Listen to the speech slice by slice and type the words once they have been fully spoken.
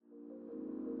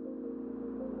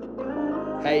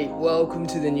Hey, welcome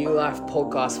to the New Life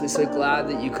podcast. We're so glad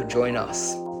that you could join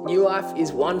us. New Life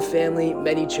is one family,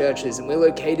 many churches, and we're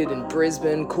located in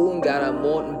Brisbane, Coolangatta,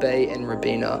 Moreton Bay, and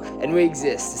Robina. And we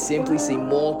exist to simply see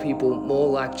more people more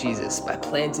like Jesus by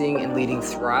planting and leading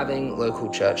thriving local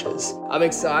churches. I'm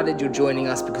excited you're joining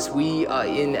us because we are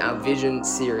in our Vision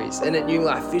series. And at New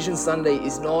Life, Vision Sunday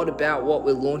is not about what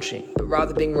we're launching, but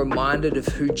rather being reminded of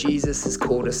who Jesus has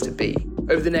called us to be.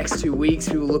 Over the next 2 weeks,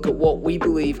 we will look at what we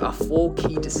believe are 4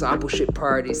 key discipleship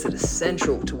priorities that are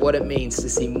central to what it means to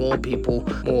see more people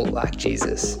more like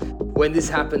Jesus. When this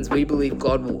happens, we believe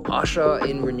God will usher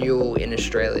in renewal in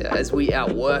Australia as we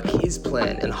outwork His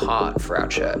plan and heart for our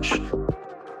church.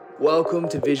 Welcome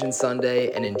to Vision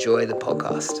Sunday and enjoy the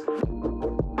podcast.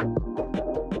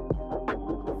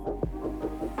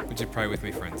 Would you pray with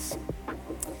me, friends?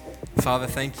 Father,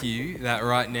 thank you that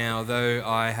right now, though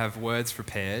I have words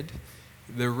prepared,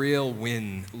 the real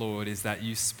win, Lord, is that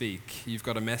you speak. You've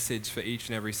got a message for each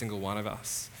and every single one of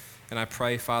us. And I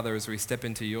pray, Father, as we step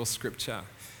into your scripture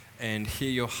and hear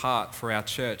your heart for our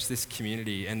church, this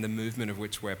community, and the movement of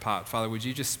which we're part, Father, would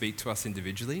you just speak to us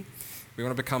individually? We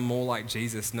want to become more like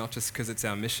Jesus, not just because it's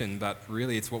our mission, but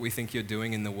really it's what we think you're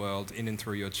doing in the world, in and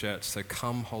through your church. So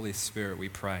come, Holy Spirit, we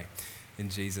pray. In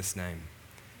Jesus' name,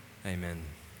 amen.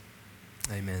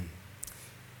 Amen.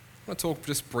 I want to talk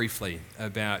just briefly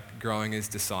about growing as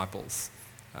disciples.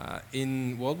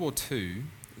 In World War II,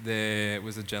 there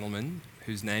was a gentleman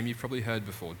whose name you've probably heard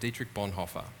before, Dietrich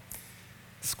Bonhoeffer.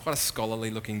 He's quite a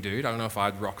scholarly looking dude. I don't know if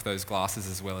I'd rock those glasses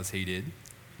as well as he did.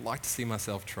 I'd like to see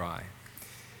myself try.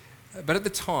 But at the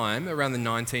time, around the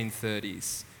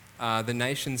 1930s, the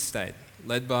nation state,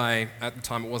 led by, at the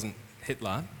time it wasn't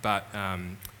Hitler, but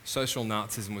social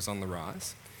Nazism was on the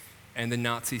rise. And the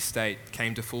Nazi state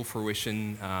came to full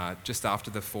fruition just after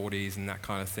the 40s and that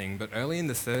kind of thing. But early in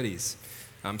the 30s,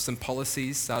 some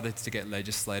policies started to get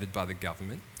legislated by the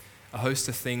government. A host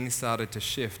of things started to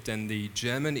shift, and the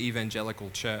German evangelical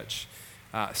church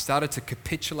started to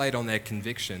capitulate on their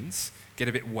convictions, get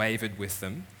a bit wavered with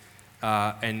them,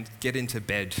 and get into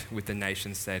bed with the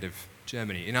nation state of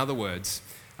Germany. In other words,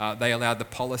 they allowed the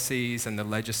policies and the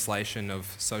legislation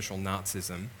of social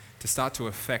Nazism to start to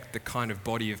affect the kind of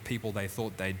body of people they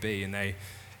thought they'd be. And they,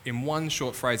 in one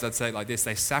short phrase, I'd say it like this: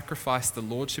 they sacrificed the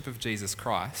lordship of Jesus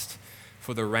Christ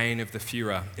for the reign of the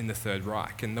Führer in the Third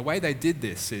Reich. And the way they did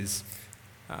this is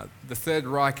the Third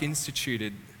Reich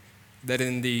instituted that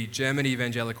in the German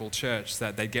evangelical church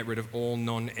that they'd get rid of all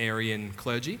non-Aryan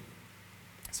clergy,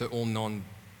 so all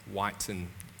non-white and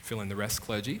fill in the rest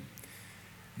clergy.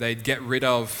 They'd get rid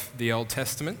of the Old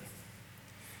Testament.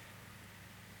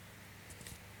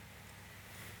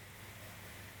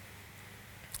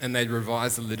 And they'd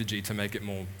revise the liturgy to make it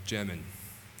more German,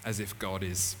 as if God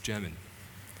is German.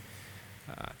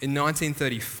 In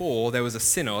 1934, there was a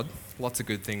synod. Lots of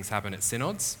good things happen at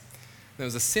synods. There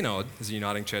was a synod, as a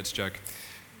Uniting Church joke.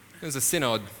 There was a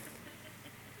synod,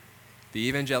 the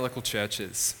evangelical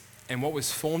churches. And what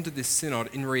was formed at this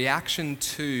synod in reaction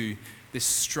to this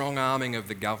strong arming of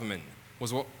the government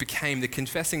was what became the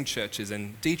confessing churches,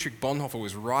 and Dietrich Bonhoeffer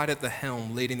was right at the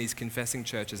helm leading these confessing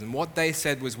churches. And what they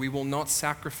said was, we will not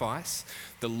sacrifice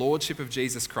the lordship of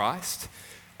Jesus Christ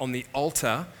on the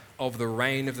altar of the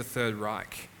reign of the Third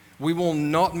Reich. We will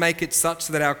not make it such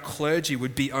that our clergy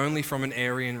would be only from an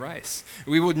Aryan race.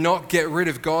 We would not get rid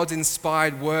of God's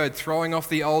inspired word, throwing off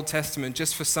the Old Testament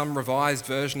just for some revised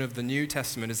version of the New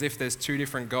Testament, as if there's 2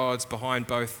 different gods behind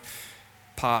both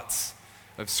parts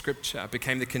of Scripture.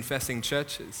 Became the confessing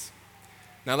churches.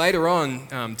 Now later on,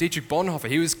 Dietrich Bonhoeffer,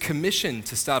 he was commissioned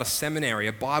to start a seminary,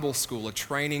 a Bible school, a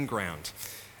training ground.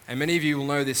 And many of you will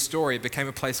know this story. It became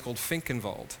a place called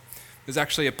Finkenwald. There's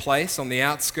actually a place on the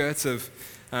outskirts of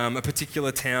a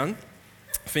particular town,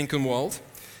 Finkenwald.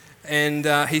 And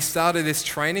he started this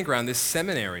training ground, this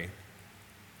seminary.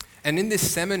 And in this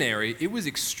seminary, it was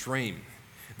extreme.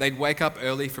 They'd wake up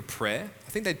early for prayer. I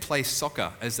think they'd play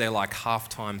soccer as their like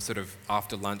halftime sort of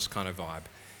after lunch kind of vibe.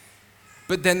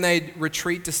 But then they'd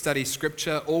retreat to study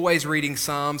scripture, always reading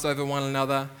Psalms over one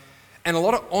another. And a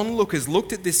lot of onlookers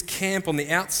looked at this camp on the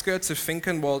outskirts of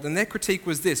Finkenwald, and their critique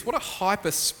was this: what a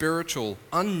hyper-spiritual,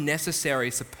 unnecessary,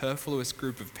 superfluous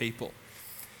group of people.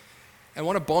 And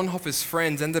one of Bonhoeffer's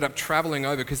friends ended up traveling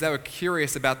over because they were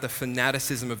curious about the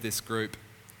fanaticism of this group.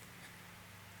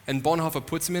 And Bonhoeffer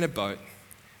puts them in a boat.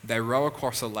 They row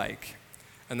across a lake,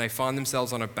 and they find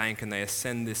themselves on a bank, and they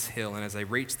ascend this hill. And as they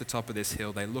reach the top of this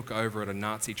hill, they look over at a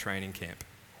Nazi training camp.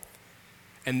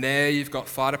 And there you've got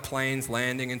fighter planes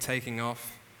landing and taking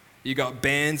off. You've got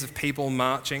bands of people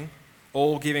marching,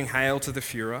 all giving hail to the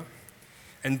Führer.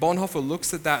 And Bonhoeffer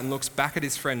looks at that and looks back at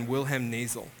his friend Wilhelm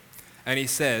Niesel. And he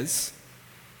says,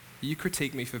 You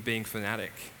critique me for being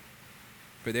fanatic,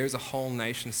 but there is a whole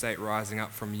nation state rising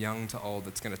up from young to old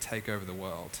that's going to take over the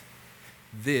world.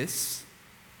 This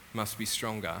must be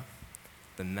stronger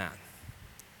than that.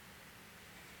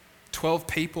 12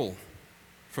 people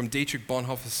from Dietrich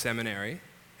Bonhoeffer's seminary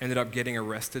ended up getting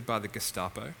arrested by the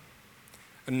Gestapo.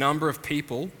 A number of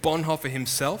people, Bonhoeffer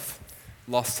himself,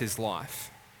 lost his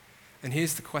life. And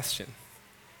here's the question.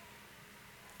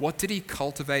 What did he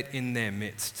cultivate in their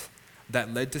midst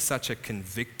that led to such a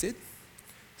convicted,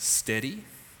 steady,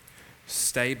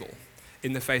 stable,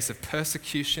 in the face of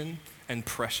persecution and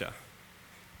pressure,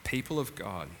 people of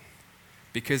God,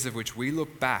 because of which we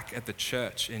look back at the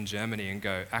church in Germany and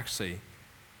go, actually,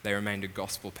 they remained a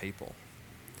gospel people?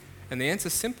 And the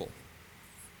answer's simple.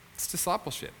 It's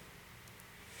discipleship.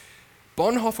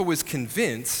 Bonhoeffer was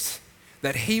convinced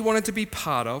that he wanted to be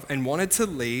part of and wanted to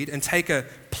lead and take a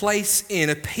place in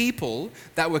a people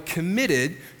that were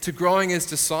committed to growing as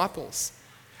disciples.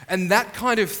 And that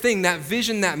kind of thing, that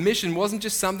vision, that mission, wasn't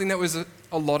just something that was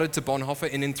allotted to Bonhoeffer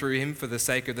in and through him for the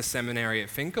sake of the seminary at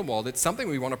Finkenwald. It's something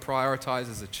we want to prioritize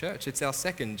as a church. It's our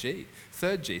third G,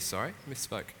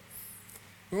 misspoke.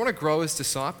 We want to grow as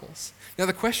disciples. Now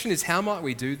the question is, how might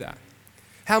we do that?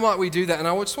 How might we do that? And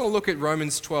I just want to look at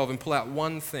Romans 12 and pull out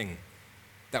one thing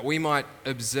that we might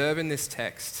observe in this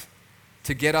text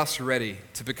to get us ready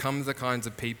to become the kinds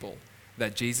of people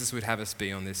that Jesus would have us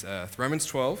be on this earth. Romans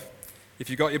 12, if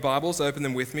you've got your Bibles, open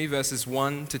them with me, verses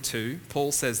 1 to 2.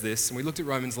 Paul says this, and we looked at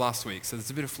Romans last week, so there's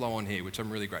a bit of flow on here, which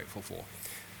I'm really grateful for. It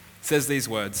says these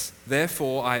words,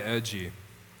 "Therefore I urge you,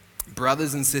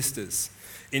 brothers and sisters,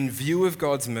 in view of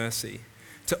God's mercy,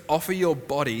 to offer your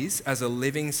bodies as a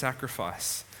living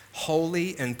sacrifice,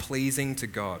 holy and pleasing to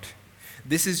God.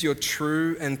 This is your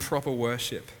true and proper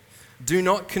worship. Do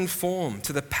not conform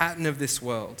to the pattern of this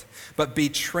world, but be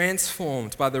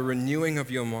transformed by the renewing of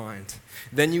your mind.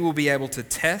 Then you will be able to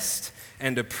test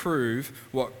and approve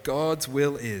what God's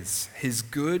will is, his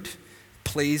good,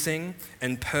 pleasing,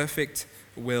 and perfect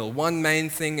will." One main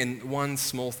thing and one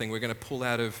small thing we're going to pull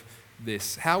out of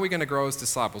this. How are we going to grow as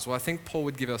disciples? Well, I think Paul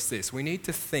would give us this. We need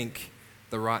to think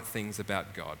the right things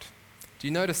about God. Do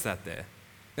you notice that there?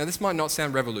 Now, this might not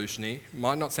sound revolutionary,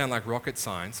 might not sound like rocket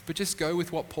science, but just go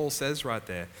with what Paul says right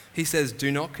there. He says, do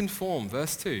not conform,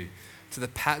 verse 2, to the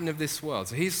pattern of this world.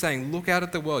 So he's saying, look out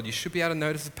at the world. You should be able to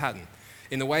notice a pattern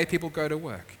in the way people go to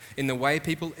work, in the way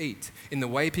people eat, in the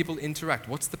way people interact.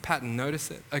 What's the pattern?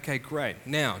 Notice it. Okay, great.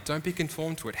 Now, don't be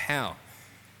conformed to it. How?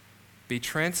 Be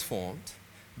transformed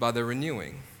by the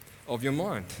renewing of your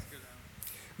mind.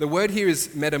 The word here is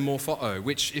metamorpho,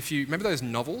 which, if you remember those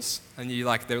novels, and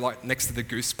they're like next to the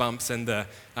Goosebumps and the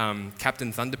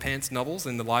Captain Thunderpants novels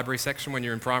in the library section when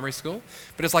you're in primary school.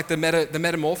 But it's like the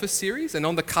Metamorphosis series, and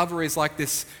on the cover is like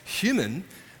this human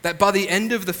that by the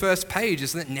end of the first page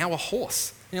is now a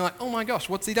horse. And you're like, oh my gosh,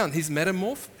 what's he done? He's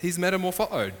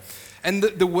metamorphoed. And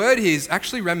the word here is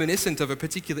actually reminiscent of a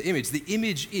particular image. The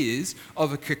image is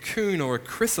of a cocoon or a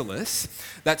chrysalis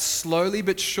that slowly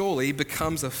but surely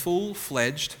becomes a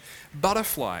full-fledged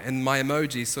butterfly. And my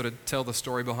emojis sort of tell the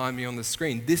story behind me on the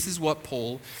screen. This is what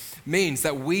Paul means,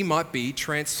 that we might be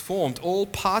transformed, all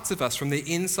parts of us from the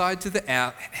inside to the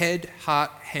out, head,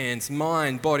 heart, hands,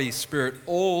 mind, body, spirit,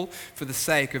 all for the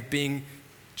sake of being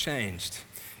changed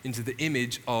into the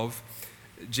image of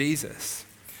Jesus.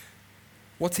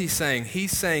 What's he saying?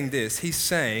 He's saying this. He's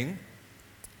saying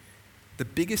the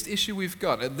biggest issue we've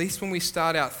got, at least when we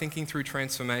start out thinking through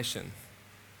transformation,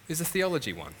 is a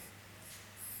theology one.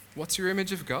 What's your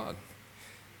image of God?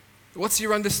 What's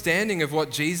your understanding of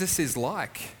what Jesus is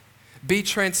like? Be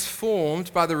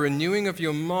transformed by the renewing of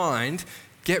your mind.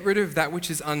 Get rid of that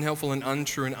which is unhelpful and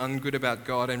untrue and ungood about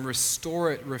God, and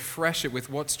restore it, refresh it with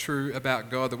what's true about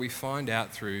God that we find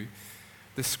out through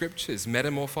the scriptures.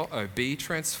 Metamorpho, be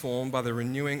transformed by the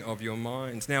renewing of your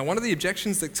minds. Now, one of the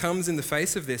objections that comes in the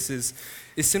face of this is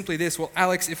simply this. Well,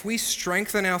 Alex, if we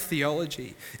strengthen our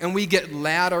theology and we get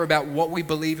louder about what we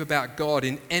believe about God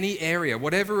in any area,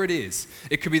 whatever it is,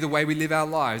 it could be the way we live our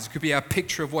lives, it could be our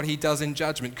picture of what he does in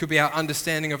judgment, it could be our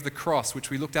understanding of the cross, which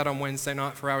we looked at on Wednesday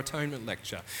night for our atonement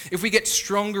lecture. If we get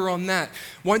stronger on that,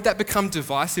 won't that become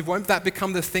divisive? Won't that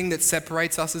become the thing that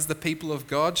separates us as the people of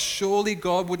God? Surely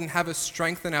God wouldn't have us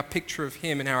strengthen our picture of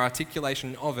him and our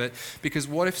articulation of it, because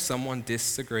what if someone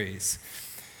disagrees?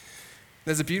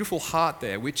 There's a beautiful heart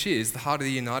there, which is the heart of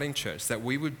the uniting church, that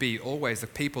we would be always a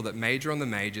people that major on the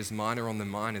majors, minor on the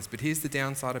minors. But here's the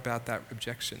downside about that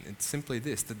objection. It's simply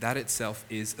this, that itself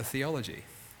is a theology.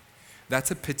 That's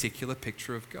a particular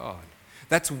picture of God.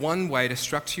 That's one way to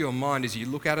structure your mind as you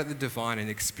look out at the divine and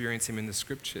experience him in the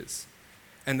scriptures.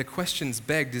 And the questions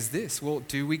begged is this, well,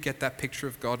 do we get that picture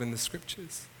of God in the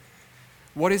scriptures?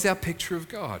 What is our picture of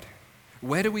God?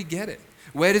 Where do we get it?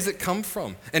 Where does it come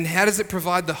from? And how does it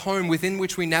provide the home within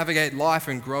which we navigate life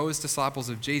and grow as disciples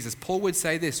of Jesus? Paul would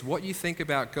say this, what you think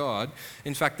about God,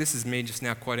 in fact, this is me just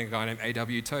now quoting a guy named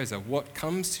A.W. Tozer, what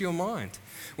comes to your mind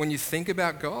when you think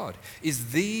about God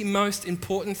is the most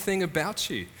important thing about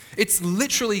you. It's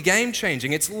literally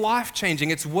game-changing, it's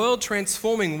life-changing, it's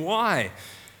world-transforming. Why? I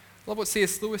love what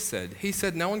C.S. Lewis said. He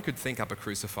said no one could think up a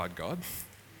crucified God.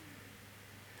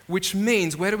 Which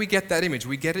means, where do we get that image?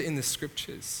 We get it in the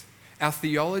scriptures. Our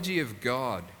theology of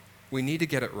God, we need to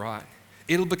get it right.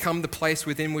 It'll become the place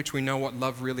within which we know what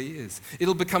love really is.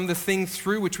 It'll become the thing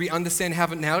through which we understand how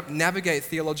to navigate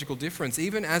theological difference,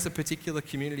 even as a particular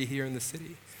community here in the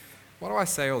city. Why do I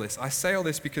say all this? I say all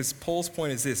this because Paul's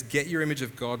point is this: get your image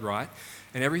of God right,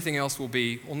 and everything else will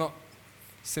be, well, not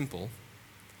simple,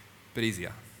 but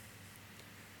easier.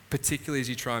 Particularly as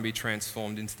you try and be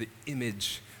transformed into the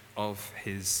image of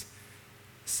his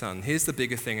Son. Here's the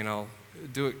bigger thing, and I'll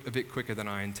do it a bit quicker than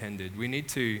I intended. We need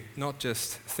to not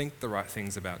just think the right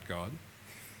things about God,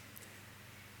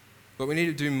 but we need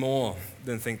to do more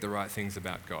than think the right things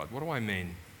about God. What do I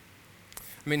mean?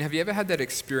 I mean, have you ever had that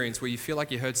experience where you feel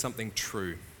like you heard something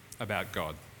true about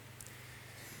God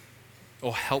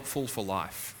or helpful for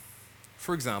life?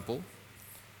 For example,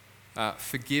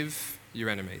 forgive your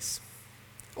enemies.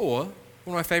 Or, one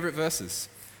of my favorite verses,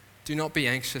 do not be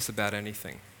anxious about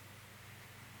anything.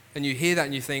 And you hear that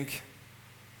and you think,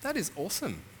 that is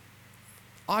awesome.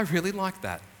 I really like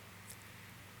that.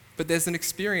 But there's an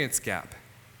experience gap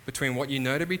between what you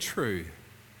know to be true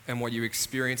and what you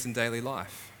experience in daily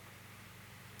life.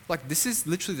 Like, this is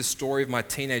literally the story of my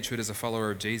teenagehood as a follower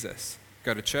of Jesus.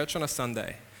 Go to church on a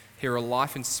Sunday, hear a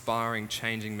life-inspiring,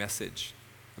 changing message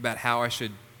about how I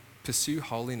should pursue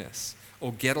holiness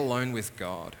or get alone with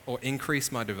God or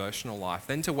increase my devotional life.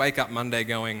 Then to wake up Monday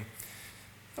going,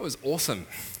 that was awesome,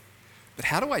 but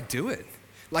how do I do it?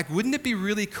 Like, wouldn't it be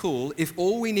really cool if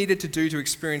all we needed to do to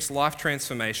experience life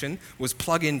transformation was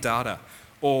plug in data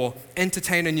or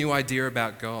entertain a new idea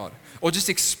about God or just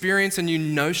experience a new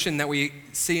notion that we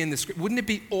see in the script? Wouldn't it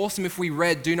be awesome if we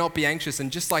read do not be anxious and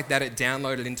just like that it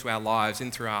downloaded into our lives,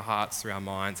 in through our hearts, through our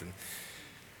minds? And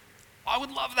I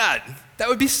would love that. That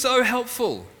would be so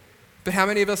helpful. But how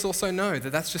many of us also know that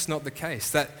that's just not the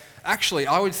case? That actually,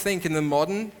 I would think in the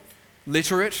modern,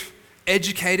 literate,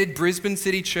 educated Brisbane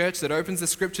City Church that opens the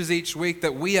scriptures each week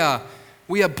that we are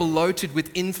bloated with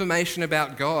information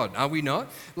about God, are we not?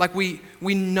 Like we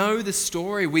know the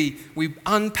story, we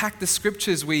unpack the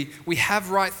scriptures, we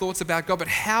have right thoughts about God, but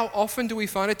how often do we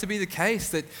find it to be the case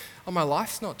that, oh, my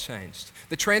life's not changed?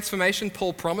 The transformation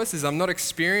Paul promises I'm not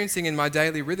experiencing in my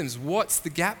daily rhythms. What's the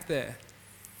gap there?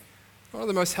 One of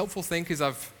the most helpful thinkers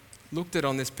I've looked at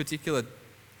on this particular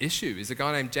issue is a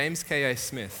guy named James K.A.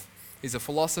 Smith. He's a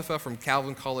philosopher from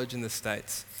Calvin College in the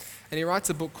States. And he writes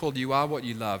a book called You Are What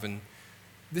You Love. And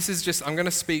this is just, I'm going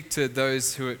to speak to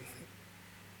those who,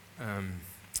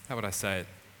 how would I say it?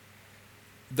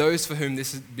 Those for whom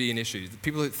this would be an issue, the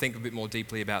people who think a bit more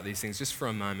deeply about these things, just for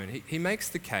a moment. He makes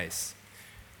the case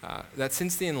that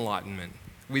since the Enlightenment,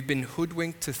 we've been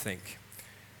hoodwinked to think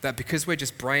that because we're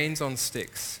just brains on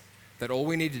sticks, that all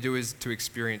we need to do is to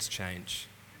experience change,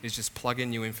 is just plug in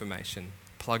new information,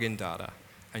 plug in data,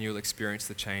 and you'll experience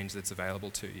the change that's available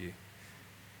to you.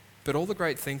 But all the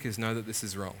great thinkers know that this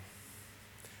is wrong.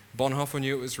 Bonhoeffer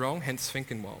knew it was wrong, hence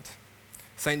Finkenwald.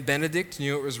 St. Benedict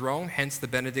knew it was wrong, hence the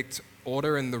Benedict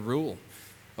order and the rule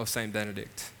of St.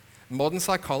 Benedict. Modern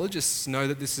psychologists know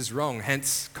that this is wrong,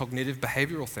 hence cognitive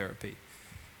behavioral therapy.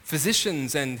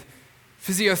 Physicians and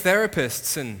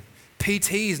physiotherapists and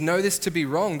PTs know this to be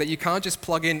wrong, that you can't just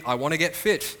plug in, I want to get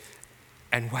fit,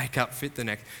 and wake up fit the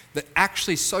next. That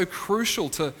actually so crucial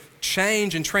to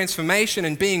change and transformation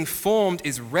and being formed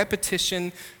is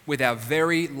repetition with our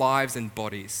very lives and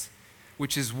bodies.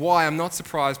 Which is why I'm not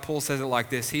surprised Paul says it like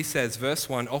this. He says, verse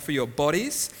 1, offer your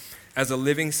bodies as a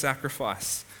living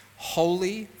sacrifice,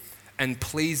 holy and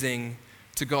pleasing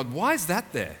to God. Why is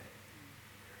that there?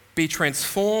 Be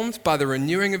transformed by the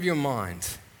renewing of your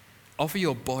mind. Offer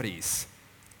your bodies.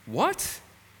 What?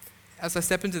 As I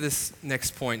step into this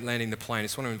next point, landing the plane, I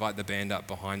just want to invite the band up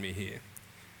behind me here.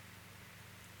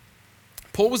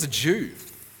 Paul was a Jew.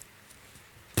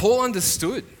 Paul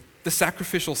understood the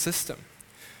sacrificial system.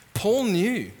 Paul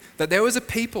knew that there was a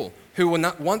people who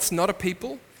were once not a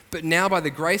people, but now by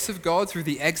the grace of God through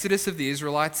the exodus of the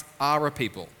Israelites are a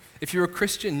people. If you're a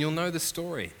Christian, you'll know the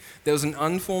story. There was an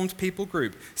unformed people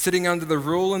group sitting under the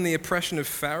rule and the oppression of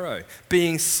Pharaoh,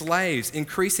 being slaves,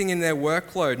 increasing in their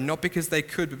workload, not because they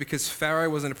could, but because Pharaoh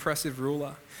was an oppressive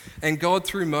ruler. And God,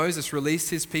 through Moses, released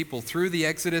his people through the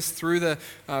Exodus, through the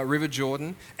River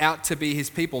Jordan, out to be his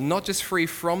people, not just free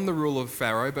from the rule of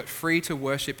Pharaoh, but free to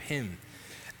worship him.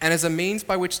 And as a means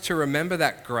by which to remember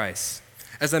that grace,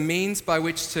 as a means by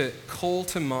which to call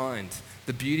to mind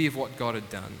the beauty of what God had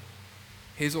done,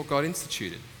 here's what God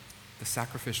instituted: the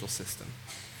sacrificial system.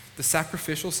 The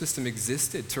sacrificial system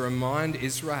existed to remind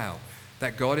Israel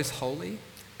that God is holy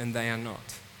and they are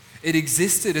not. It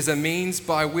existed as a means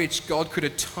by which God could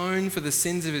atone for the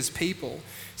sins of his people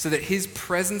so that his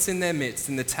presence in their midst,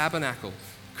 in the tabernacle,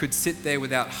 could sit there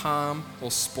without harm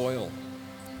or spoil.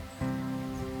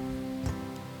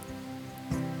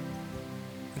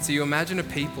 And so you imagine a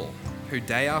people who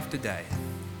day after day,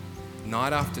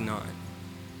 night after night,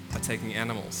 are taking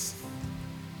animals,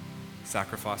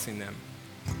 sacrificing them,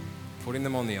 putting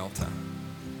them on the altar,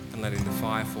 and letting the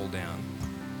fire fall down.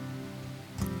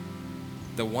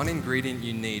 The one ingredient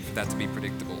you need for that to be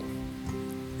predictable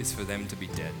is for them to be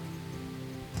dead.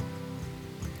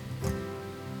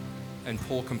 And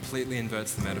Paul completely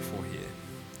inverts the metaphor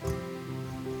here.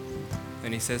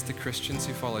 And he says to Christians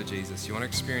who follow Jesus, you want to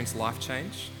experience life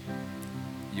change?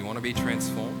 You want to be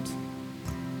transformed?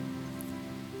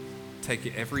 Take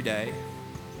your everyday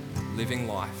living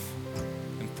life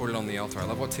and put it on the altar. I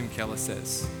love what Tim Keller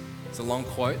says. It's a long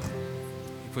quote.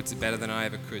 He puts it better than I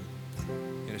ever could,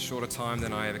 in a shorter time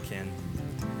than I ever can.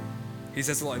 He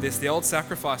says it like this: the old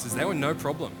sacrifices, they were no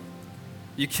problem.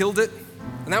 You killed it,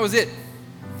 and that was it.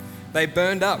 They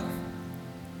burned up,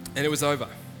 and it was over.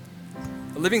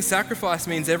 A living sacrifice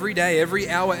means every day, every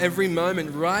hour, every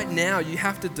moment, right now, you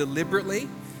have to deliberately,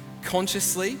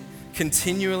 consciously,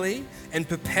 continually, and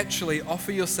perpetually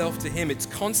offer yourself to him. It's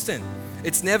constant.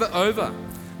 It's never over.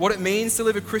 What it means to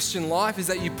live a Christian life is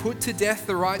that you put to death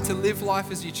the right to live life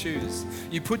as you choose.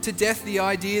 You put to death the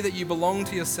idea that you belong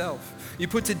to yourself. You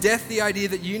put to death the idea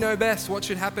that you know best what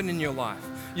should happen in your life.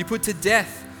 You put to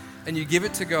death and you give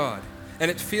it to God. And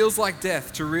it feels like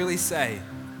death to really say,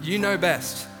 you know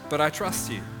best, but I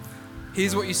trust you.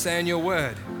 Here's what you say in your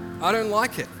word. I don't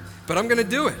like it, but I'm going to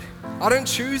do it. I don't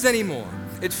choose anymore.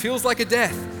 It feels like a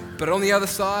death, but on the other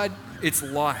side, it's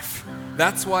life.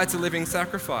 That's why it's a living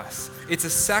sacrifice. It's a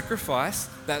sacrifice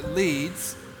that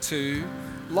leads to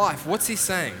life. What's he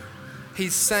saying?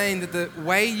 He's saying that the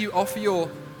way you offer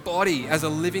your body as a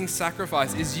living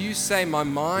sacrifice is you say, my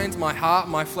mind, my heart,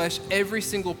 my flesh, every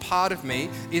single part of me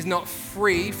is not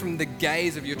free from the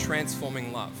gaze of your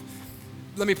transforming love.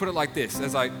 Let me put it like this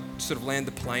as I sort of land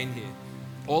the plane here.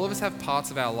 All of us have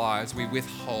parts of our lives we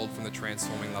withhold from the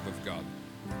transforming love of God.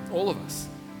 All of us.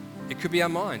 It could be our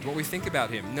mind, what we think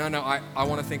about him. No, I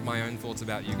want to think my own thoughts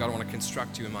about you. God, I want to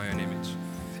construct you in my own image.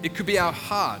 It could be our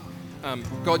heart.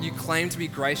 God, you claim to be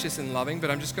gracious and loving, but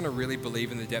I'm just going to really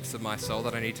believe in the depths of my soul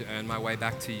that I need to earn my way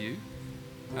back to you.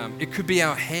 It could be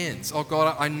our hands. Oh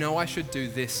God, I know I should do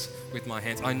this with my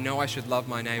hands. I know I should love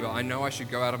my neighbor. I know I should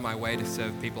go out of my way to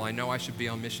serve people. I know I should be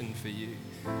on mission for you.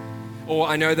 Or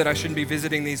I know that I shouldn't be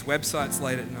visiting these websites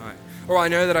late at night. Or I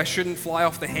know that I shouldn't fly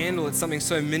off the handle at something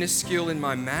so minuscule in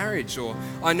my marriage. Or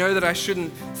I know that I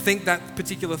shouldn't think that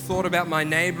particular thought about my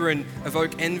neighbor and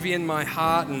evoke envy in my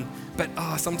heart.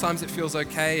 But sometimes it feels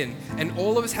okay. And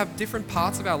all of us have different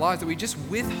parts of our lives that we just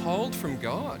withhold from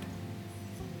God.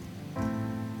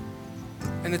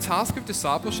 And the task of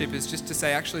discipleship is just to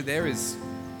say, actually, there is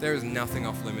nothing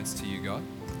off limits to you, God.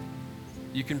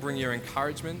 You can bring your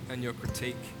encouragement and your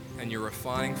critique and your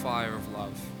refining fire of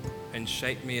love and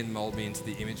shape me and mold me into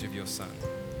the image of your Son.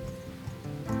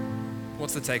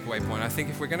 What's the takeaway point? I think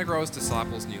if we're going to grow as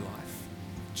disciples, New Life,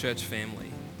 church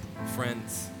family,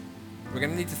 friends, we're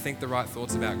going to need to think the right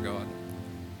thoughts about God.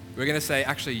 We're going to say,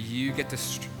 actually, you get to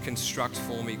construct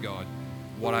for me, God,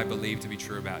 what I believe to be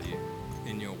true about you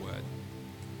in your word.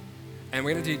 And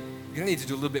we're going to need to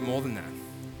do a little bit more than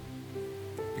that.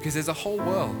 Because there's a whole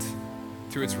world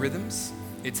through its rhythms,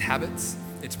 its habits,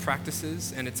 its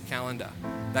practices, and its calendar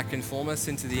that can form us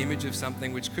into the image of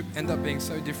something which could end up being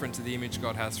so different to the image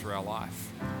God has for our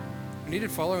life. We need to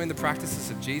follow in the practices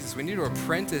of Jesus. We need to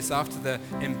apprentice after the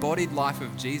embodied life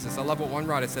of Jesus. I love what one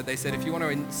writer said. They said, if you want to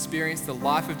experience the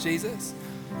life of Jesus,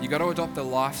 you got to adopt the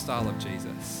lifestyle of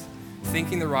Jesus.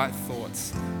 Thinking the right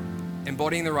thoughts,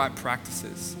 embodying the right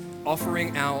practices,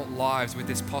 offering our lives with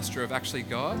this posture of actually,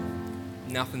 God,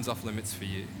 nothing's off limits for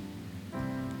you.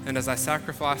 And as I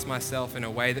sacrifice myself in a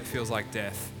way that feels like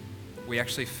death, we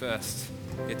actually first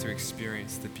get to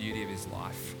experience the beauty of his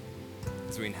life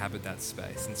as we inhabit that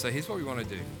space. And so here's what we want to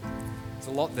do. There's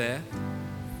a lot there.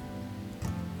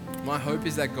 My hope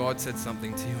is that God said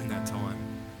something to you in that time.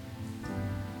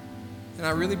 And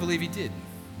I really believe he did.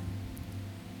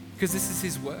 Because this is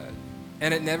his word.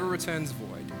 And it never returns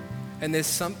void. And there's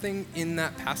something in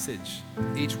that passage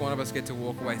each one of us get to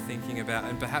walk away thinking about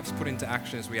and perhaps put into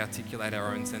action as we articulate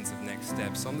our own sense of next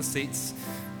steps. On the seats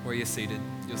where you're seated,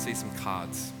 you'll see some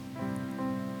cards.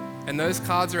 And those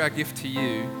cards are our gift to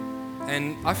you.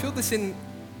 And I filled this in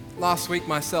last week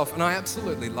myself, and I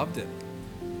absolutely loved it.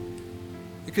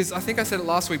 Because I think I said it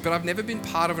last week, but I've never been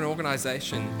part of an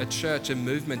organization, a church, a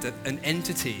movement, an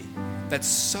entity that's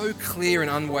so clear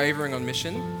and unwavering on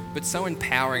mission, but so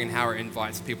empowering in how it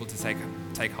invites people to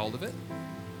take hold of it.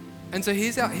 And so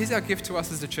here's our gift to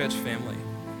us as a church family.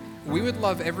 We would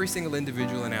love every single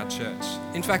individual in our church.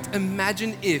 In fact,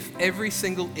 imagine if every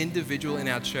single individual in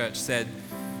our church said,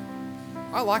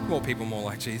 I like more people more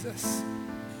like Jesus.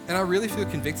 And I really feel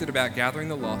convicted about gathering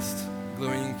the lost,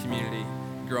 gluing in community,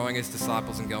 growing as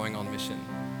disciples and going on mission.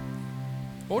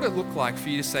 What would it look like for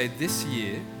you to say this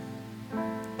year,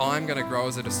 I'm going to grow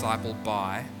as a disciple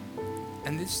by,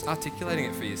 and just articulating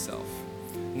it for yourself.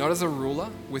 Not as a ruler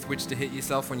with which to hit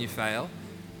yourself when you fail,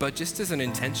 but just as an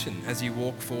intention as you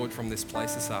walk forward from this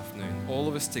place this afternoon. All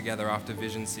of us together after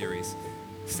Vision Series,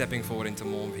 stepping forward into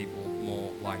more people,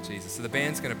 more like Jesus. So the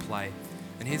band's going to play.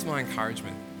 And here's my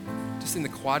encouragement. Just in the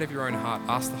quiet of your own heart,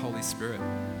 ask the Holy Spirit,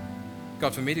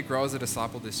 God, for me to grow as a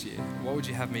disciple this year, what would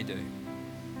you have me do?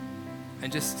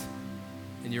 And just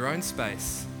in your own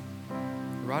space,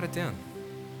 write it down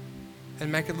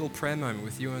and make a little prayer moment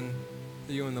with you and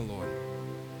the Lord.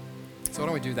 So why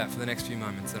don't we do that for the next few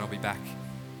moments, and I'll be back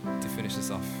to finish this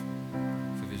off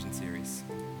for Vision Series.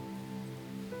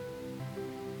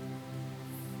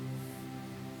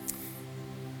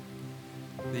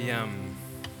 The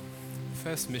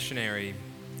first missionary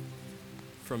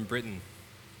from Britain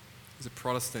was a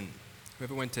Protestant who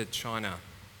ever went to China.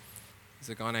 There's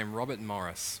a guy named Robert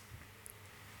Morris.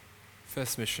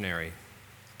 First missionary,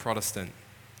 Protestant,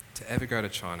 to ever go to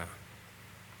China.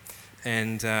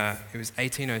 And it was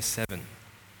 1807.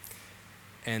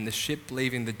 And the ship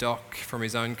leaving the dock from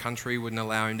his own country wouldn't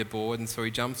allow him to board, and so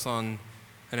he jumps on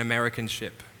an American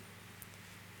ship.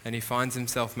 And he finds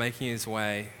himself making his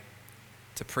way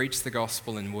to preach the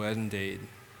gospel in word and deed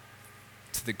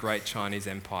to the great Chinese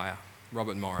empire,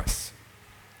 Robert Morris.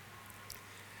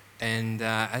 And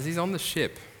as he's on the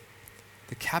ship,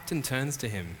 the captain turns to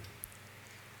him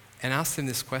and asks him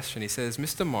this question. He says,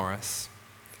 Mr. Morris,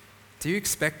 do you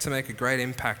expect to make a great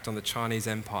impact on the Chinese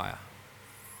empire?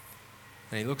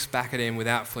 And he looks back at him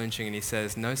without flinching and he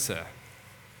says, no, sir,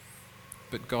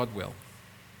 but God will.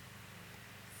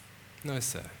 No,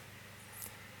 sir,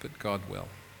 but God will.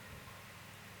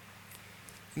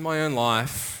 In my own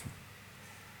life,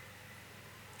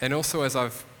 and also as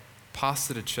I've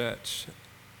pastored a church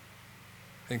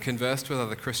and conversed with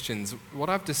other Christians, what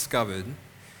I've discovered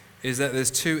is that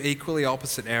there's two equally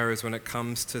opposite errors when it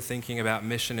comes to thinking about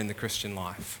mission in the Christian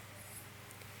life.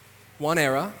 One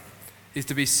error is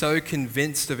to be so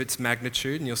convinced of its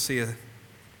magnitude, and you'll see a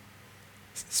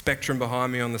spectrum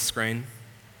behind me on the screen.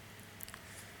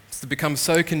 It's to become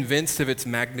so convinced of its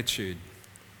magnitude,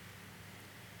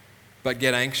 but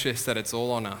get anxious that it's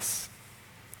all on us.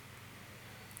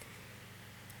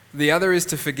 The other is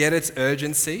to forget its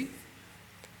urgency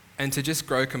and to just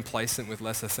grow complacent with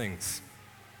lesser things.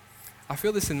 I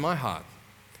feel this in my heart.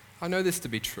 I know this to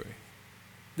be true.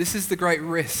 This is the great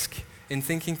risk in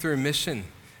thinking through mission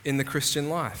in the Christian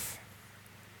life.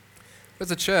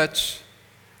 As a church,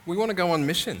 we want to go on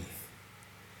mission,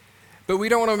 but we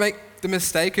don't want to make the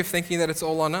mistake of thinking that it's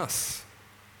all on us.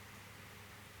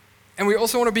 And we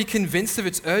also want to be convinced of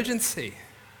its urgency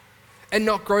and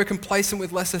not grow complacent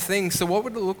with lesser things. So what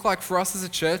would it look like for us as a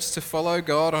church to follow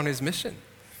God on his mission?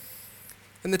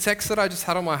 And the text that I just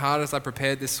had on my heart as I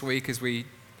prepared this week as we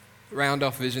round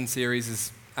off Vision Series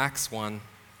is Acts 1,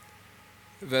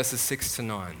 verses 6 to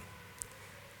 9.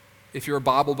 If you're a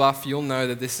Bible buff, you'll know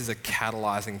that this is a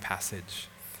catalyzing passage.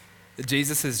 That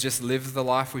Jesus has just lived the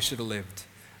life we should have lived,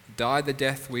 died the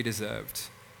death we deserved,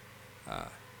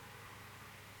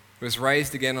 was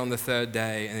raised again on the third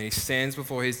day, and he stands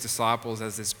before his disciples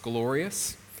as this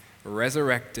glorious,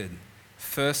 resurrected,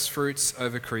 first fruits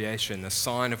over creation, a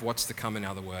sign of what's to come, in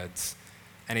other words.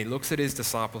 And he looks at his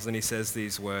disciples and he says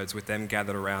these words with them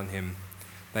gathered around him.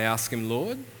 They ask him,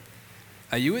 Lord,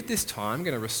 are you at this time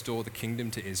going to restore the kingdom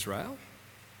to Israel?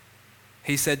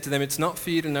 He said to them, it's not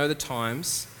for you to know the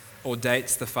times or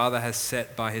dates the Father has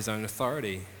set by his own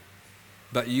authority,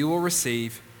 but you will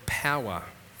receive power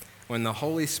when the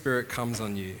Holy Spirit comes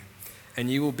on you,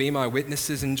 and you will be my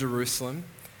witnesses in Jerusalem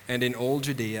and in all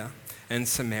Judea and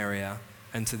Samaria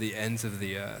and to the ends of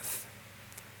the earth.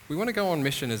 We want to go on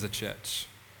mission as a church.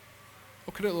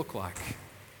 What could it look like?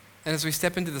 And as we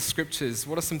step into the scriptures,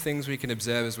 what are some things we can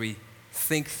observe as we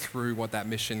think through what that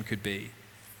mission could be?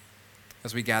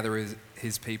 as we gather as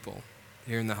his people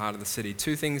here in the heart of the city.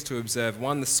 Two things to observe.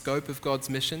 One, the scope of God's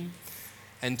mission,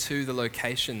 and two, the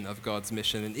location of God's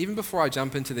mission. And even before I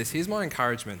jump into this, here's my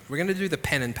encouragement. We're going to do the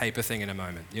pen and paper thing in a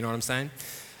moment. You know what I'm saying?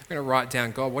 I'm going to write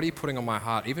down, God, what are you putting on my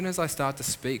heart? Even as I start to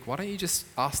speak, why don't you just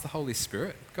ask the Holy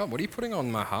Spirit, God, what are you putting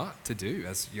on my heart to do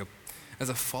as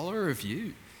a follower of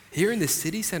you? Here in this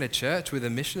city center church with a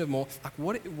mission of more, like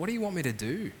what do you want me to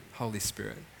do, Holy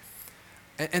Spirit?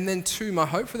 And then two, my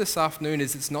hope for this afternoon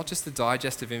is it's not just the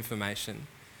digest of information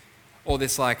or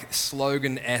this like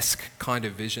slogan-esque kind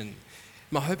of vision.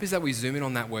 My hope is that we zoom in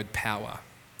on that word power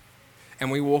and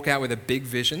we walk out with a big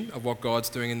vision of what God's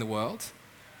doing in the world,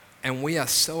 and we are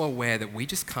so aware that we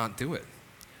just can't do it.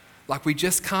 Like we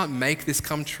just can't make this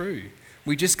come true.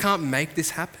 We just can't make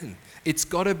this happen. It's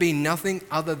got to be nothing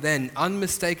other than,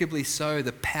 unmistakably so,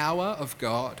 the power of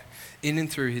God in and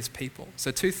through his people.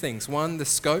 So two things. One, the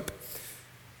scope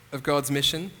of God's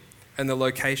mission and the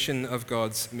location of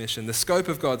God's mission. The scope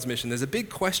of God's mission. There's a big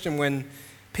question when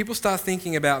people start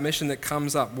thinking about mission that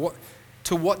comes up.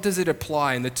 To what does it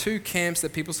apply? And the two camps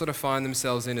that people sort of find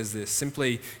themselves in is this.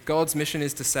 Simply, God's mission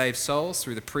is to save souls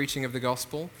through the preaching of the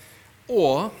gospel,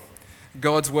 or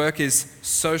God's work is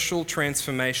social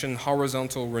transformation,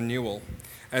 horizontal renewal,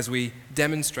 as we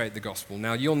demonstrate the gospel.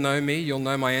 Now, you'll know me, you'll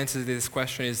know my answer to this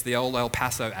question is the old El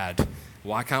Paso ad.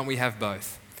 Why can't we have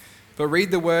both? But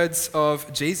read the words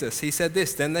of Jesus. He said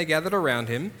this, "Then they gathered around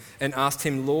him and asked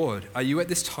him, 'Lord, are you at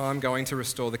this time going to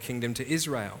restore the kingdom to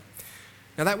Israel?'"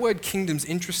 Now that word kingdom's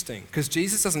interesting because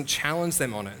Jesus doesn't challenge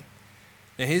them on it.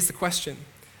 Now here's the question.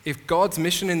 If God's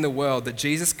mission in the world that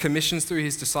Jesus commissions through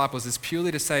his disciples is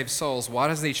purely to save souls, why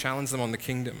doesn't he challenge them on the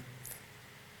kingdom?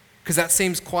 Because that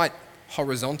seems quite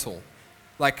horizontal.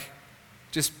 Like,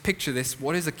 just picture this.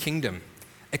 What is a kingdom?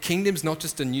 A kingdom's not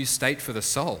just a new state for the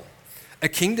soul. A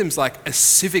kingdom's like a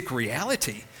civic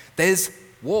reality. There's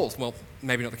walls. Well,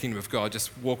 maybe not the kingdom of God.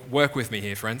 Just work with me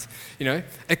here, friends. You know,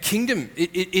 a kingdom,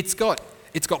 it's got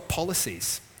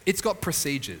policies. It's got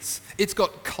procedures, it's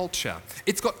got culture,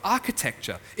 it's got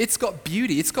architecture, it's got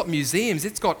beauty, it's got museums,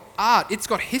 it's got art, it's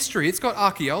got history, it's got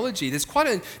archaeology. There's quite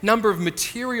a number of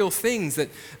material things that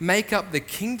make up the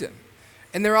kingdom.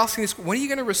 And they're asking this, when are you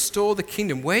going to restore the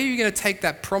kingdom? Where are you going to take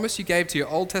that promise you gave to your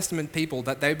Old Testament people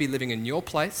that they would be living in your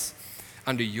place,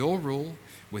 under your rule,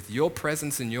 with your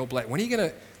presence and your blessing? When are you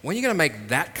going to make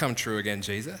that come true again,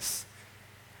 Jesus?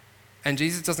 And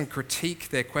Jesus doesn't critique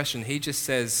their question. He just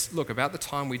says, look, about the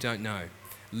time we don't know.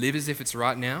 Live as if it's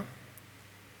right now,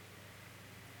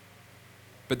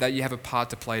 but that you have a part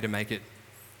to play to make it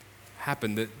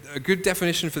happen. A good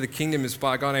definition for the kingdom is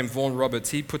by a guy named Vaughan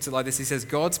Roberts. He puts it like this. He says,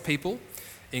 God's people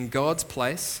in God's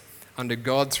place, under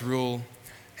God's rule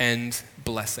and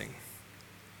blessing.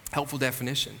 Helpful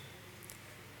definition.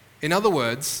 In other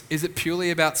words, is it purely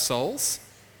about souls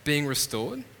being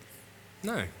restored?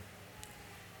 No.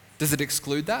 Does it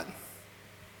exclude that?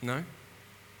 No.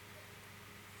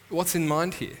 What's in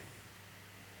mind here?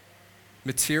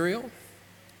 Material,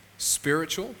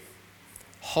 spiritual,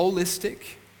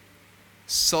 holistic,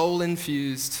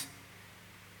 soul-infused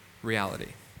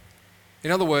reality.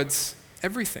 In other words,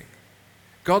 everything.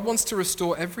 God wants to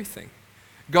restore everything.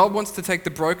 God wants to take the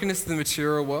brokenness of the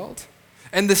material world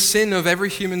and the sin of every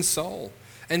human soul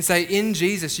and say, in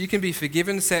Jesus, you can be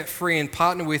forgiven, set free, and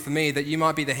partner with me that you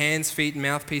might be the hands, feet, and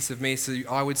mouthpiece of me so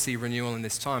I would see renewal in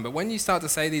this time. But when you start to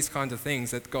say these kinds of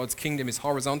things, that God's kingdom is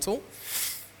horizontal,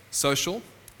 social,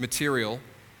 material,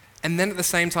 and then at the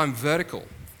same time vertical,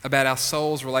 about our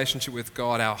soul's relationship with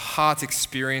God, our heart's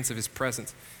experience of his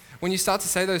presence. When you start to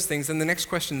say those things, then the next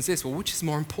question is this, well, which is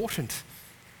more important,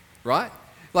 right?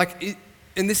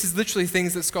 And this is literally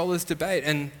things that scholars debate.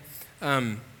 And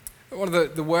one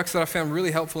of the works that I found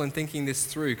really helpful in thinking this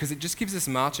through, because it just gives us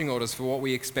marching orders for what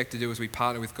we expect to do as we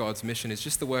partner with God's mission, is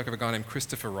just the work of a guy named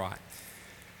Christopher Wright.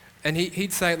 And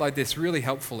he'd say it like this really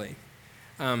helpfully,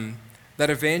 that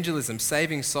evangelism,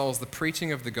 saving souls, the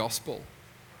preaching of the gospel,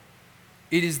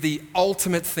 it is the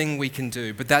ultimate thing we can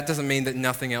do, but that doesn't mean that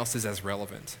nothing else is as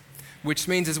relevant. Which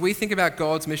means as we think about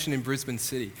God's mission in Brisbane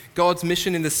City, God's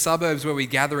mission in the suburbs where we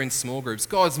gather in small groups,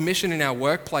 God's mission in our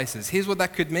workplaces, here's what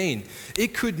that could mean.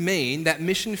 It could mean that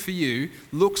mission for you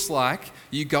looks like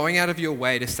you going out of your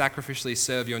way to sacrificially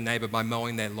serve your neighbor by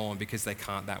mowing their lawn because they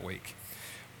can't that week.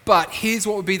 But here's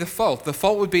what would be the fault. The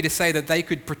fault would be to say that they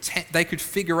could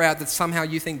figure out that somehow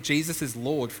you think Jesus is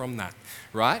Lord from that,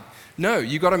 right? No,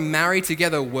 you've got to marry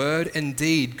together word and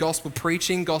deed, gospel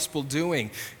preaching, gospel doing.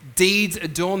 Deeds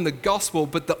adorn the gospel,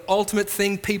 but the ultimate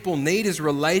thing people need is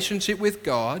relationship with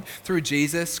God through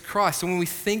Jesus Christ. So when we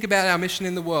think about our mission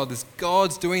in the world as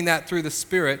God's doing that through the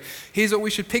Spirit, here's what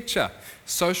we should picture.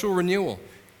 Social renewal,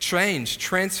 change,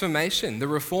 transformation, the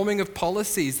reforming of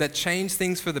policies that change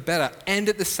things for the better, and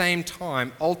at the same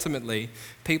time, ultimately,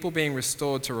 people being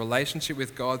restored to a relationship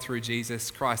with God through Jesus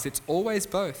Christ. It's always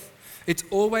both. It's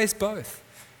always both.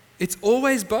 It's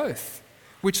always both,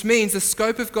 which means the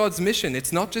scope of God's mission,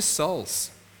 it's not just souls.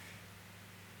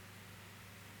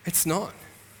 It's not.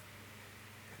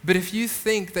 But if you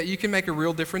think that you can make a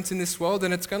real difference in this world,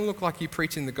 then it's going to look like you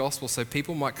preaching the gospel so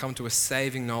people might come to a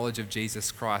saving knowledge of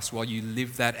Jesus Christ while you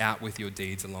live that out with your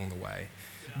deeds along the way.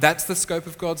 That's the scope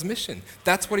of God's mission.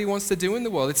 That's what he wants to do in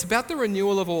the world. It's about the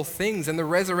renewal of all things and the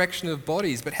resurrection of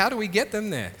bodies. But how do we get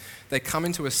them there? They come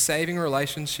into a saving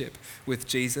relationship with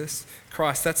Jesus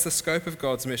Christ. That's the scope of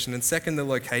God's mission. And second, the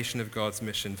location of God's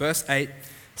mission. Verse 8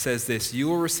 says this, "You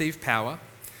will receive power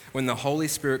when the Holy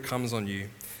Spirit comes on you,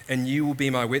 and you will be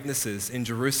my witnesses in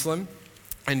Jerusalem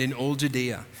and in all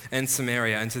Judea and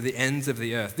Samaria and to the ends of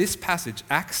the earth." This passage,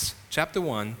 Acts chapter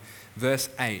 1, verse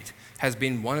 8, has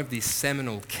been one of these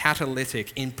seminal,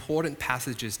 catalytic, important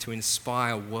passages to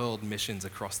inspire world missions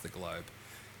across the globe.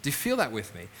 Do you feel that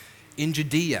with me? In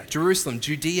Judea, Jerusalem,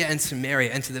 Judea and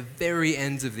Samaria, and to the very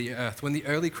ends of the earth. When the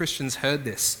early Christians heard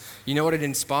this, you know what it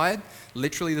inspired?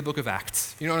 Literally the book of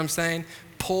Acts. You know what I'm saying?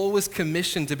 Paul was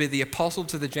commissioned to be the apostle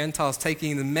to the Gentiles,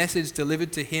 taking the message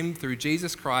delivered to him through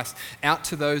Jesus Christ out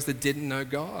to those that didn't know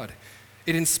God.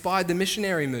 It inspired the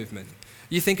missionary movement.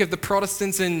 You think of the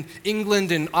Protestants in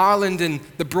England and Ireland and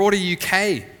the broader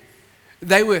UK.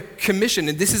 They were commissioned,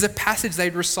 and this is a passage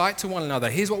they'd recite to one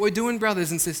another. Here's what we're doing, brothers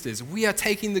and sisters. We are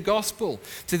taking the gospel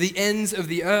to the ends of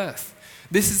the earth.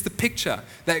 This is the picture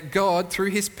that God,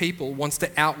 through his people, wants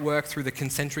to outwork through the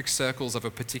concentric circles of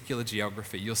a particular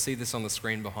geography. You'll see this on the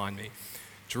screen behind me.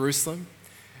 Jerusalem,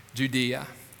 Judea,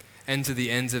 and to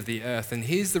the ends of the earth. And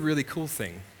here's the really cool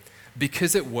thing.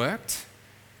 Because it worked,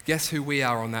 guess who we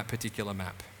are on that particular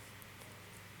map?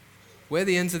 We're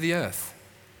the ends of the earth.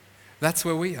 That's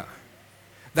where we are.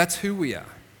 That's who we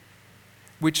are.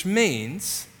 Which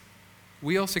means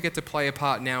we also get to play a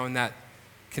part now in that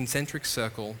concentric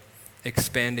circle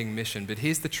expanding mission. But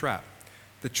here's the trap.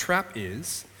 The trap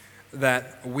is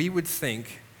that we would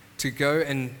think to go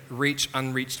and reach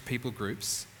unreached people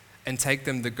groups and take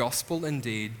them the gospel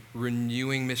indeed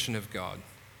renewing mission of God,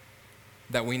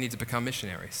 that we need to become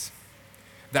missionaries,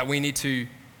 that we need to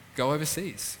go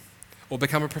overseas or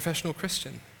become a professional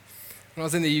Christian. When I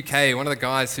was in the UK, one of the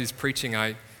guys who's preaching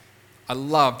I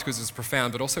loved because it was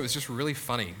profound, but also it was just really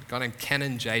funny. A guy named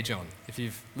Canon J. John. If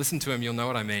you've listened to him, you'll know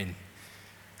what I mean.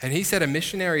 And he said a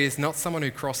missionary is not someone who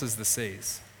crosses the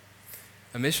seas.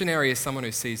 A missionary is someone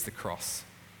who sees the cross.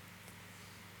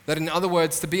 That in other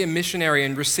words, to be a missionary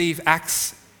and receive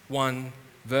Acts 1,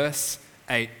 verse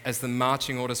 8 as the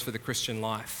marching orders for the Christian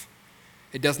life,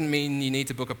 it doesn't mean you need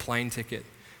to book a plane ticket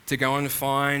to go and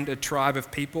find a tribe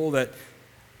of people that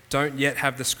don't yet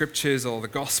have the scriptures or the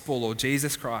gospel or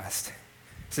Jesus Christ.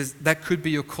 He says that could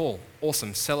be your call.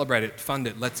 Awesome, celebrate it, fund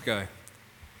it, let's go.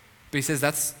 But he says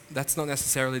that's not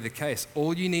necessarily the case.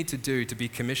 All you need to do to be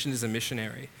commissioned as a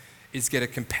missionary is get a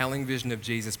compelling vision of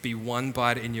Jesus, be won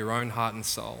by it in your own heart and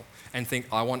soul, and think,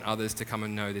 I want others to come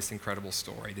and know this incredible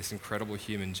story, this incredible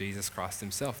human, Jesus Christ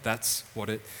himself. That's what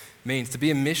it means. To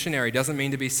be a missionary doesn't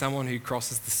mean to be someone who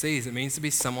crosses the seas. It means to be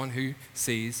someone who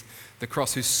sees the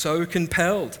cross, who's so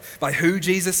compelled by who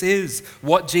Jesus is,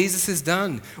 what Jesus has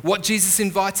done, what Jesus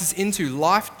invites us into,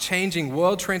 life-changing,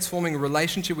 world-transforming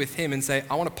relationship with him, and say,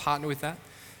 I want to partner with that.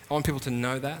 I want people to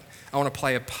know that. I want to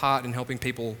play a part in helping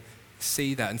people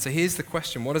see that. And so here's the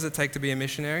question. What does it take to be a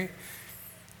missionary?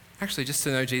 Actually, just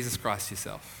to know Jesus Christ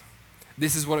yourself.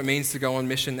 This is what it means to go on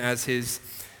mission as his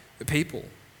people,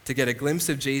 to get a glimpse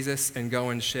of Jesus and go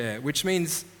and share, which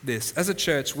means this. As a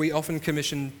church, we often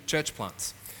commission church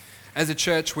plants. As a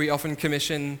church, we often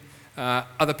commission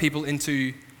other people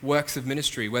into works of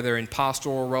ministry, whether in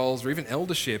pastoral roles or even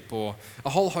eldership or a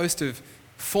whole host of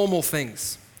formal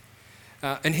things.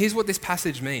 And here's what this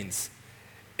passage means.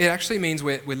 It actually means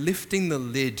we're lifting the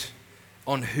lid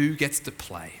on who gets to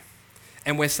play.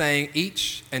 And we're saying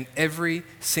each and every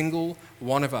single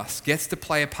one of us gets to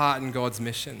play a part in God's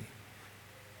mission.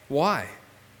 Why?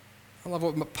 I love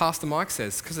what Pastor Mike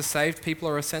says, because a saved people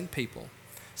are a sent people.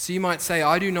 So you might say,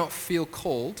 I do not feel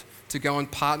called to go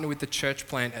and partner with the church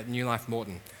plant at New Life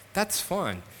Morton. That's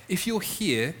fine. If you're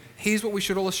here, here's what we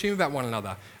should all assume about one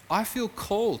another. I feel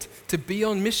called to be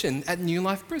on mission at New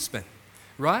Life Brisbane,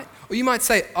 right? Or you might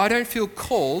say, I don't feel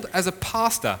called as a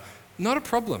pastor. Not a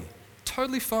problem.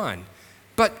 Totally fine.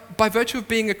 But by virtue of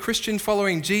being a Christian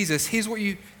following Jesus, here's what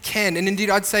you can, and indeed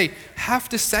I'd say, have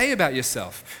to say about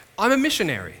yourself. I'm a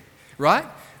missionary, right?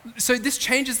 So this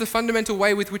changes the fundamental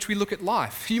way with which we look at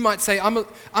life. You might say, I'm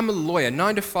a lawyer,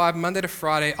 9 to 5, Monday to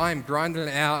Friday, I am grinding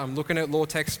it out, I'm looking at law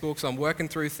textbooks, I'm working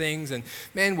through things, and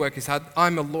man, work is hard,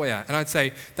 I'm a lawyer. And I'd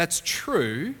say, that's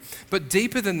true, but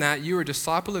deeper than that, you're a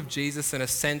disciple of Jesus and a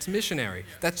sent missionary.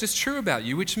 That's just true about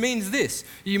you, which means this: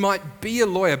 you might be a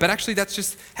lawyer, but actually that's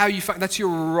just how that's your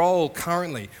role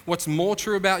currently. What's more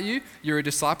true about you? You're a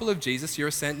disciple of Jesus, you're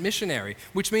a sent missionary,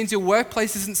 which means your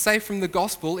workplace isn't safe from the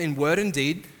gospel in word and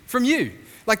deed from you.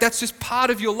 Like, that's just part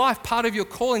of your life, part of your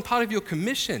calling, part of your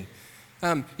commission.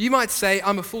 You might say,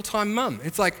 I'm a full-time mum.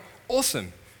 It's like,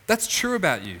 awesome. That's true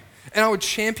about you. And I would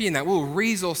champion that. We'll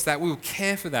resource that. We'll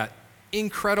care for that.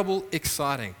 Incredible,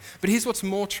 exciting. But here's what's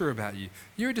more true about you.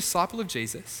 You're a disciple of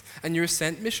Jesus and you're a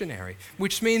sent missionary,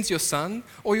 which means your son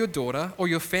or your daughter or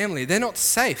your family, they're not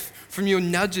safe from your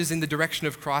nudges in the direction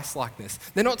of Christ-likeness.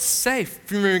 They're not safe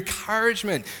from your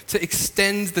encouragement to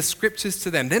extend the scriptures to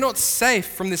them. They're not safe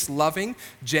from this loving,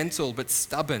 gentle, but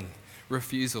stubborn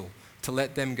refusal to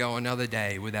let them go another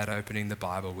day without opening the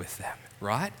Bible with them,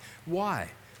 right? Why?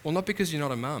 Well, not because you're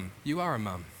not a mum. You are a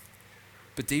mum.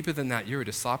 But deeper than that, you're a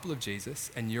disciple of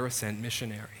Jesus and you're a sent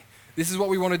missionary. This is what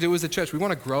we want to do as a church. We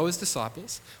want to grow as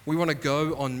disciples. We want to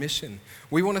go on mission.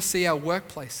 We want to see our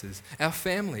workplaces, our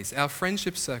families, our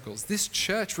friendship circles, this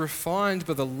church refined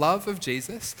by the love of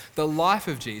Jesus, the life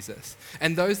of Jesus,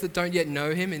 and those that don't yet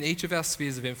know him in each of our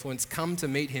spheres of influence come to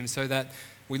meet him, so that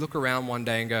we look around one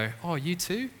day and go, oh, you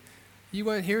too? You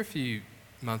weren't here a few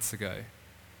months ago.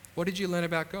 What did you learn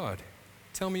about God?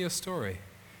 Tell me your story.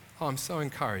 Oh, I'm so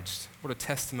encouraged. What a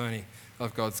testimony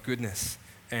of God's goodness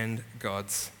and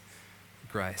God's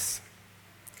grace.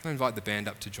 Can I invite the band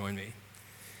up to join me?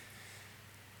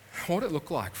 What would it look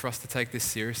like for us to take this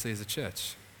seriously as a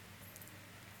church?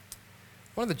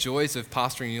 One of the joys of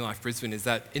pastoring New Life Brisbane is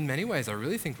that in many ways I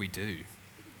really think we do.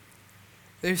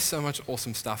 There's so much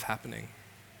awesome stuff happening.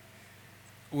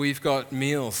 We've got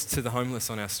meals to the homeless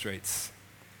on our streets.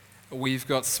 We've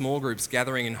got small groups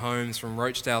gathering in homes from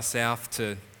Rochdale South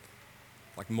to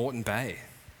like Moreton Bay.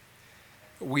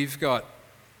 We've got,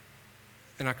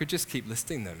 and I could just keep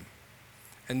listing them.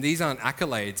 And these aren't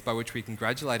accolades by which we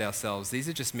congratulate ourselves. These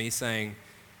are just me saying,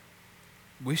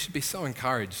 we should be so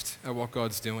encouraged at what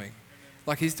God's doing.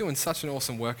 Like, he's doing such an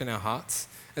awesome work in our hearts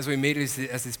as we meet as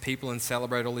his people and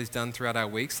celebrate all he's done throughout our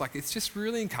weeks. Like, it's just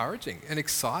really encouraging and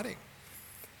exciting.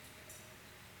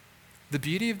 The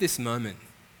beauty of this moment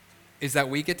is that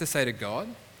we get to say to God,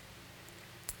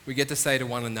 we get to say to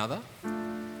one another,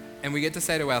 and we get to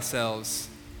say to ourselves,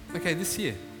 okay, this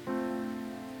year,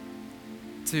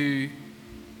 to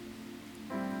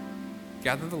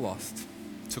gather the lost,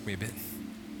 took me a bit,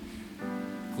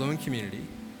 glue in community,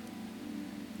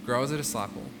 grow as a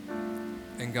disciple,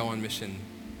 and go on mission.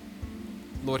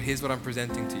 Lord, here's what I'm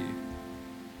presenting to you.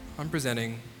 I'm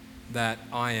presenting that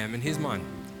I am, and here's mine.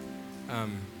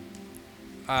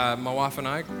 My wife and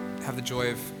I have the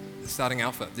joy of starting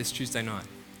Alpha this Tuesday night.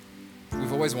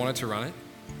 We've always wanted to run it.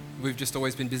 We've just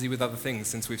always been busy with other things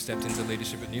since we've stepped into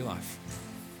leadership at New Life.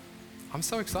 I'm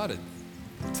so excited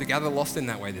to gather lost in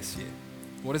that way this year.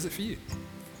 What is it for you?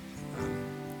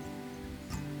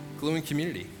 Glue in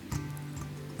community.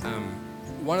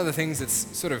 One of the things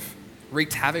that's sort of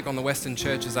wreaked havoc on the Western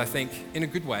churches, I think, in a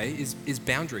good way, is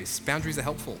boundaries. Boundaries are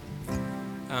helpful.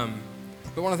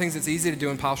 But one of the things that's easy to do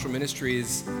in pastoral ministry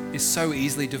is so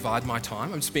easily divide my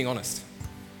time. I'm just being honest.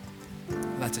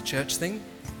 That's a church thing.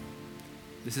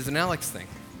 This is an Alex thing.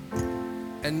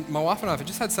 And my wife and I have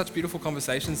just had such beautiful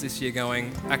conversations this year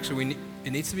going, actually,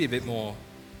 it needs to be a bit more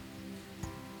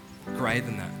grey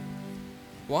than that.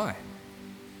 Why?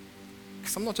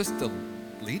 Because I'm not just a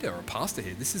leader or a pastor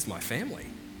here. This is my family.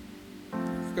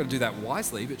 I've got to do that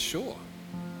wisely, but sure.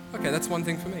 Okay, that's one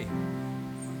thing for me.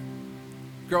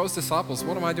 Grow as disciples.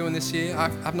 What am I doing this year?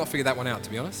 I've not figured that one out,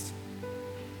 to be honest.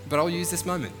 But I'll use this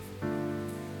moment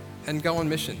and go on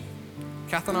mission.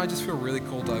 Kath and I just feel really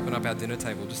called to open up our dinner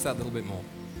table just that little bit more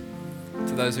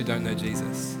to those who don't know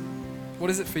Jesus. What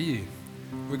is it for you?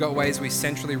 We've got ways we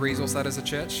centrally resource that as a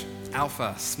church.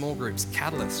 Alpha, small groups,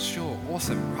 Catalyst, sure,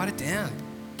 awesome. Write it down.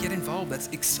 Get involved. That's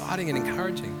exciting and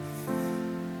encouraging.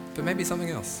 But maybe something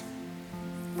else.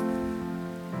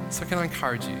 So can I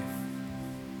encourage you?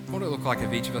 What would it look like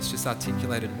if each of us just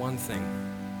articulated one thing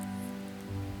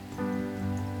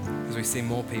as we see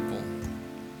more people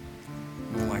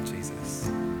more like Jesus?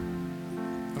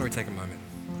 Why don't we take a moment?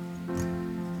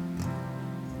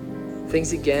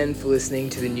 Thanks again for listening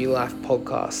to the New Life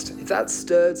podcast. If that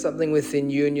stirred something within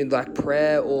you and you'd like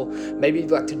prayer, or maybe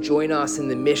you'd like to join us in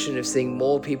the mission of seeing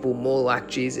more people more like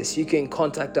Jesus, you can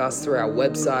contact us through our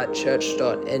website,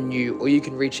 church.nu, or you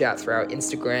can reach out through our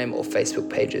Instagram or Facebook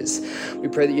pages. We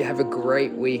pray that you have a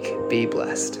great week. Be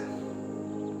blessed.